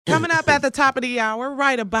Coming up at the top of the hour,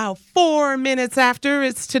 right about 4 minutes after,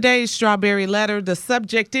 it's today's Strawberry Letter. The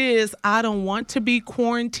subject is, I don't want to be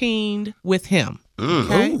quarantined with him.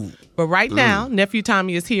 Okay? But right now, Nephew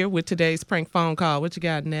Tommy is here with today's prank phone call. What you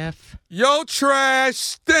got, Neff? Your trash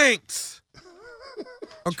stinks.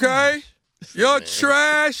 Okay? Your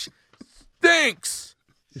trash stinks.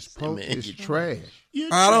 It's trash.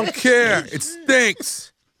 I don't care. It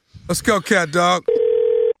stinks. Let's go, cat dog.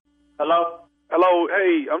 Hello? Hello,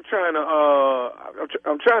 hey, I'm trying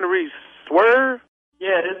to reach Swerve.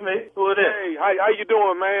 Yeah, this me. Who it is? Hey, how you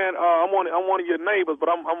doing, man? I'm one of your neighbors, but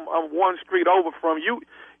I'm one street over from you.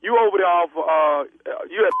 You over there off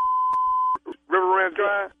you at River Ranch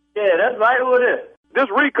Drive? Yeah, that's right. Who it is? This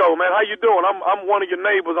Rico, man. How you doing? I'm one of your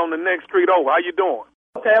neighbors on the next street over. How you doing?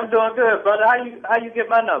 Okay, I'm doing good, brother. How you get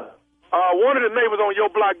my number? One of the neighbors on your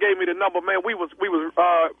block gave me the number, man. We was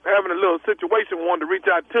having a little situation. Wanted to reach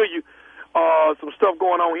out to you. Some stuff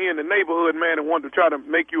going on here in the neighborhood, man, and wanted to try to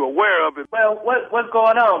make you aware of it. Well, what's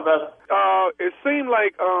going on, brother? It seemed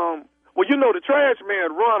like, well, you know, the trash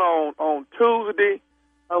man run on Tuesday,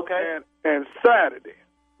 okay, and Saturday.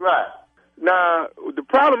 Right. Now, the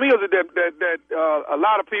problem is that a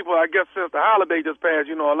lot of people, I guess, since the holiday just passed,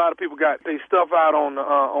 you know, a lot of people got their stuff out on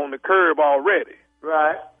the curb already.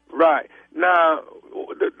 Right. Right. Now,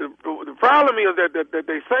 the problem is that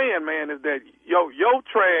they saying, man, is that your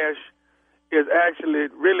trash is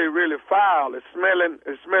actually really, really foul. It's smelling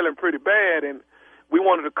pretty bad, and we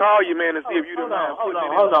wanted to call you, man, and see if you didn't mind. Hold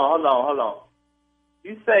on.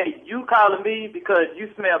 You say you calling me because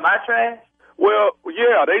you smell my trash? Well,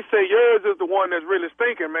 yeah, they say yours is the one that's really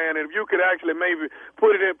stinking, man. And if you could actually maybe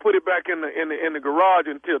put it back in the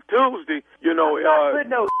garage until Tuesday, you know. I'm not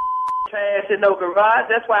putting no trash in no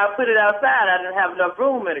garage. That's why I put it outside. I didn't have enough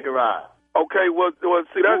room in the garage. Okay, well,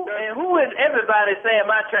 see that. And who is everybody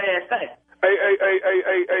saying my trash stinks? Hey,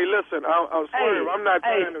 listen, I'm sorry. I'm not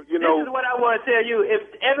trying to, you know. This is what I want to tell you. If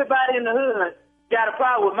everybody in the hood got a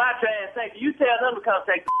problem with my trash tank, you tell them to come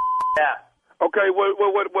take the out. Okay, well,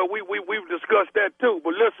 we've discussed that too.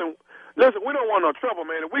 But listen, we don't want no trouble,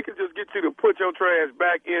 man. If we can just get you to put your trash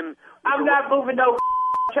back in. I'm not moving no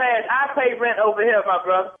trash. I pay rent over here, my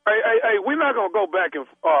brother. Hey, we're not gonna go back and.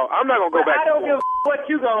 I'm not gonna go back. I don't give a what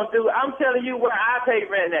you gonna do. I'm telling you where I pay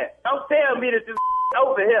rent at. Don't tell me to do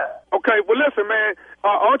over here. Okay, well, listen, man,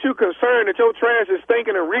 aren't you concerned that your trash is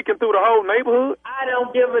stinking and reeking through the whole neighborhood? I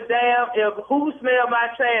don't give a damn if who smell my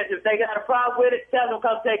trash. If they got a problem with it, tell them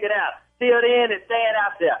come take it out. Seal it in and stand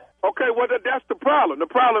out there. Okay, well, that's the problem. The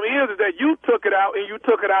problem is that you took it out and you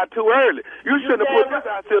took it out too early. You shouldn't have put this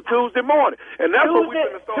out till Tuesday morning. And that's what we're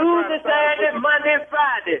going to start Tuesday, Saturday, Monday,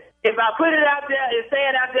 Friday. If I put it out there and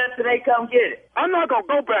stand out there till they come get it. I'm not going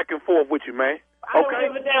to go back and forth with you, man. I don't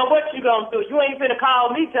give a damn what you gonna do. You ain't finna call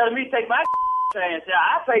me telling me to take my trash out.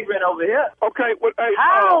 I pay rent over here. Okay, well, hey,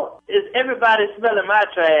 how is everybody smelling my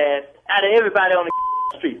trash out of everybody on the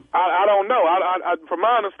street? I don't know. I from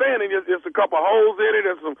my understanding, there's a couple holes in it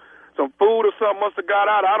and some food or something must have got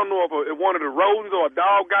out. I don't know if one of the rodents or a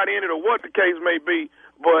dog got in it or what the case may be.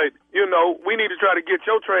 But, you know, we need to try to get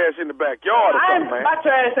your trash in the backyard or something, man. My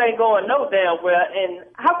trash ain't going no damn well. And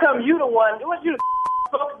how come you the one, what you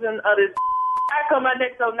focusing on this? How come my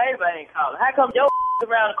next door neighbor ain't calling? How come your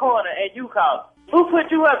around the corner and you calling? Who put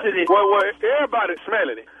you up to this? Well, everybody's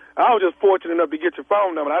smelling it. I was just fortunate enough to get your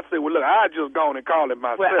phone number. I said, well, look, I just gone and called it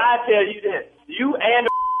myself. Well, I tell you this. You and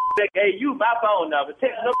the that gave you my phone number.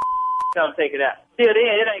 Tell them come take it out. Till then,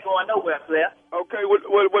 it ain't going nowhere, Claire. Okay, well,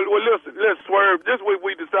 listen, let's Swerve. This is what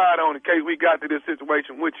we decide on in case we got to this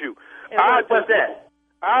situation with you. What's that?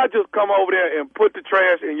 I just come over there and put the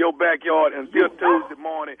trash in your backyard until Tuesday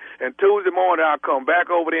morning. And Tuesday morning, I'll come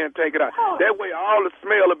back over there and take it out. That way, all the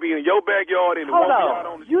smell will be in your backyard and it won't be out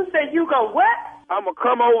on the. You say you go what? I'm gonna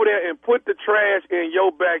come over there and put the trash in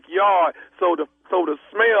your backyard so the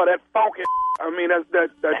smell, that funky. I mean, that's.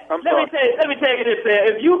 I'm sorry. Let me tell you this, man.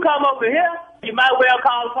 If you come over here, you might well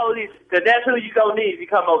call the police because that's who you gonna need if you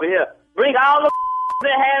come over here. Bring all the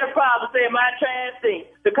that had a problem saying my trash thing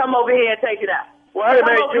to come over here and take it out. Well, hey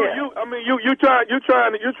man, you trying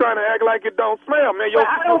to act like it don't smell, man.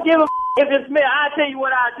 I don't give a if it smell. I tell you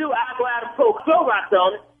what I do. I go out and pour Clorox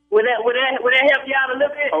on it. Would that help you out a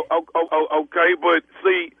little bit? Okay, but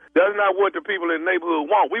see, that's not what the people in the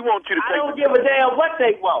neighborhood want. We want you to. I don't give a damn what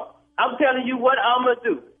they want. I'm telling you what I'm gonna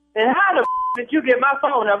do. And how the did you get my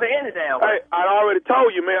phone number any damn way? Hey, I already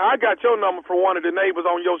told you, man. I got your number from one of the neighbors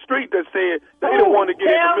on your street that said they didn't want to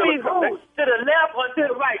get in the middle. Tell me who? To the left or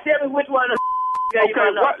to the right? Tell me which one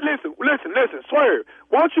Okay, listen, Swerve.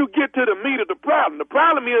 Won't you get to the meat of the problem? The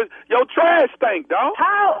problem is your trash stink, dog.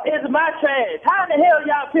 How is my trash? How the hell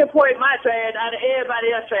y'all pinpoint my trash out of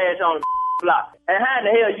everybody else's trash on the block? And how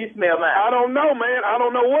the hell you smell mine? I don't know, man. I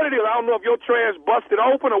don't know what it is. I don't know if your trash busted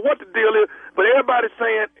open or what the deal is. But everybody's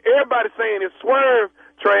saying it's Swerve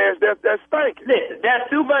trash that stinking. Listen,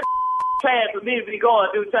 that's too much trash for me to be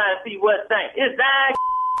going through trying to see what stinks. It's 9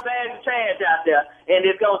 bags of trash out there, and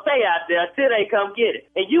it's gonna stay out there till they come get it.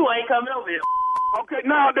 And you ain't coming over here. Okay,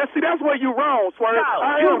 now that's where you wrong, Swerve. No,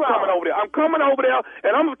 I am coming over there. I'm coming over there,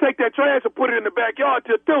 and I'm gonna take that trash and put it in the backyard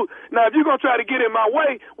till 2. Now, if you're gonna try to get in my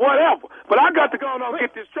way, whatever. But I got to go on and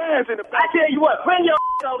get this trash in the I tell you what, bring your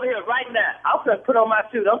over here right now. I'm gonna put on my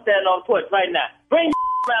suit. I'm standing on the porch right now. Bring your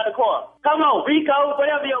around the corner. Come on, Rico,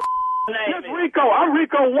 whatever your name is. It's Rico. I'm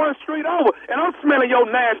Rico 1 street over, and I'm smelling your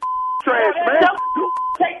nasty trash, man.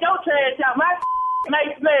 Take your trash out. My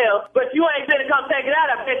may smell, but you ain't gonna come take it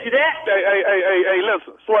out. I bet you that. Hey,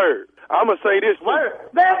 listen, Swerve. I'm gonna say this. Swerve,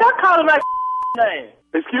 man, stop calling my name.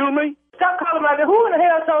 Excuse me? Stop calling my name. Who in the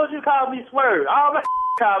hell told you to call me Swerve? All my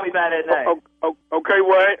call me by that name. Okay,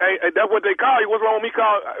 well, hey, that's what they call you. What's wrong with me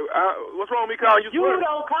calling you Swerve? You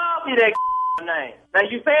don't call me that name. Now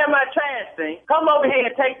you saying my trash thing. Come over here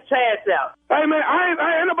and take the trash out. Hey man, I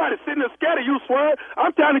ain't nobody sitting there scared of you, Swerve.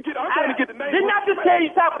 I'm trying to get the name. Didn't I just tell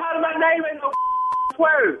you stop calling my name? Ain't no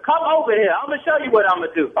Swerve. Come over here. I'm gonna show you what I'm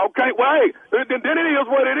gonna do. Okay, well hey, then it is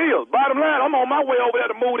what it is. Bottom line, I'm on my way over there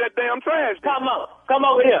to move that damn trash. Come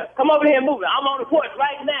over here. Come over here and move it. I'm on the porch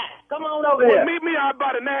right now. Come on over here. Meet me out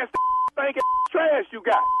by the nasty stinking trash you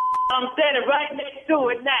got. I'm standing right next to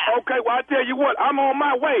it now. Okay, well I tell you what, I'm on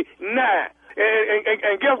my way now.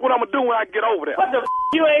 And guess what I'm gonna do when I get over there? What the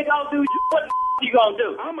you ain't gonna do? What the you gonna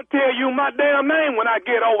do? I'm gonna tell you my damn name when I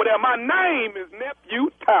get over there. My name is Nephew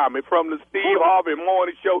Tommy from the Steve Harvey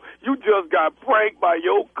Morning Show. You just got pranked by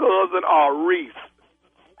your cousin Reese.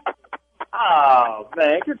 Oh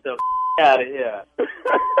man, get the out of here.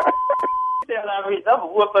 Tell Reese, I'm a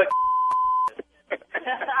whoop.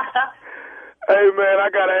 Hey, man, I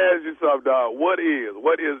got to ask you something, dog. What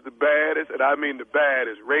is the baddest, and I mean the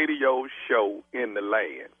baddest, radio show in the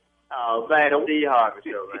land? Oh, man, the Steve Harvey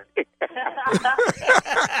Show, man.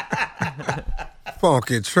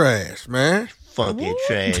 Funky trash, man. Funky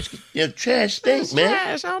trash. Your trash stinks, man.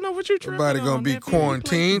 Trash. I don't know what you're tripping Everybody gonna be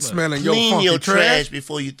quarantined, smelling your Clean funky your trash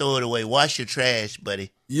before you throw it away. Wash your trash,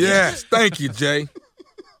 buddy. Yes, thank you, Jay.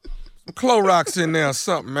 Some Clorox in there or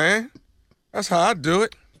something, man. That's how I do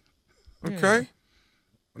it. Okay.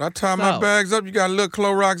 When I tie my bags up, you got a little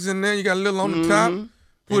Clorox in there. You got a little on the top.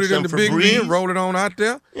 Put it in the big bin, roll it on out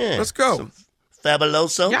there. Yeah. Let's go. Some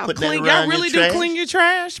Fabuloso. Y'all Put clean. that around Y'all really your trash. do clean your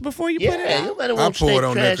trash before you put it out? Nobody wants to take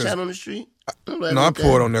trash out on the street. No, I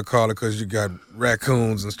pour it on there, Carla, because you got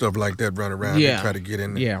raccoons and stuff like that running around and try to get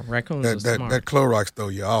in there. Yeah, raccoons are smart. That Clorox throw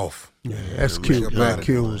you off. Yeah, that's cute.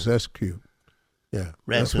 Raccoons, that's cute. Yeah,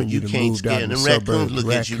 that's when you can't scare them. Raccoons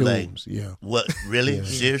look at you like, what, really?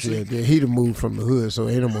 Seriously? Yeah, he done moved from the hood, so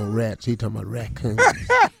ain't no more rats. He talking about raccoons.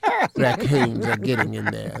 Raccoons are getting in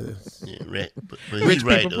there. Yeah, but Rich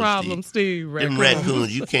right, people problem, Steve. Them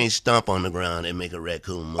raccoons, you can't stomp on the ground and make a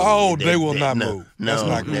raccoon move. Oh, they will not move. No, that's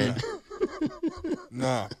not good.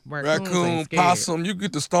 Nah, raccoon, possum, you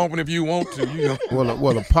get to stomping if you want to. You know.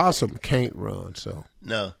 Well, a possum can't run, so.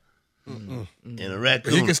 No. And a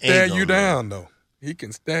raccoon he can stare you down, though. He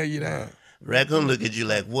can stare you down. Raccoon look at you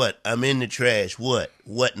like, what? I'm in the trash. What?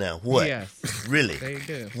 What now? What? Yes. Really? They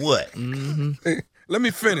do. What? Mm-hmm. Hey, let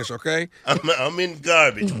me finish, okay? I'm in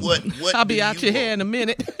garbage. What I'll be out your hair in a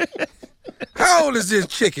minute. How old is this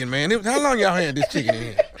chicken, man? How long y'all had this chicken in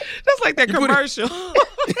here? That's like that commercial.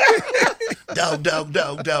 Dog.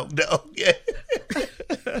 Yeah.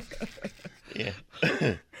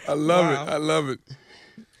 Yeah. I love it.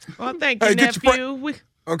 Well, thank you, nephew.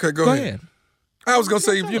 Okay, go ahead. I was going to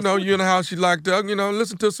say, if you're in the house you locked up,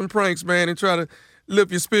 listen to some pranks, man, and try to lift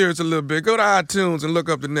your spirits a little bit. Go to iTunes and look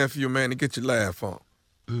up the nephew, man, and get your laugh on.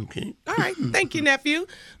 Okay. All right. Thank you, nephew.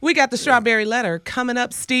 We got the strawberry letter coming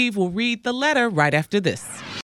up. Steve will read the letter right after this.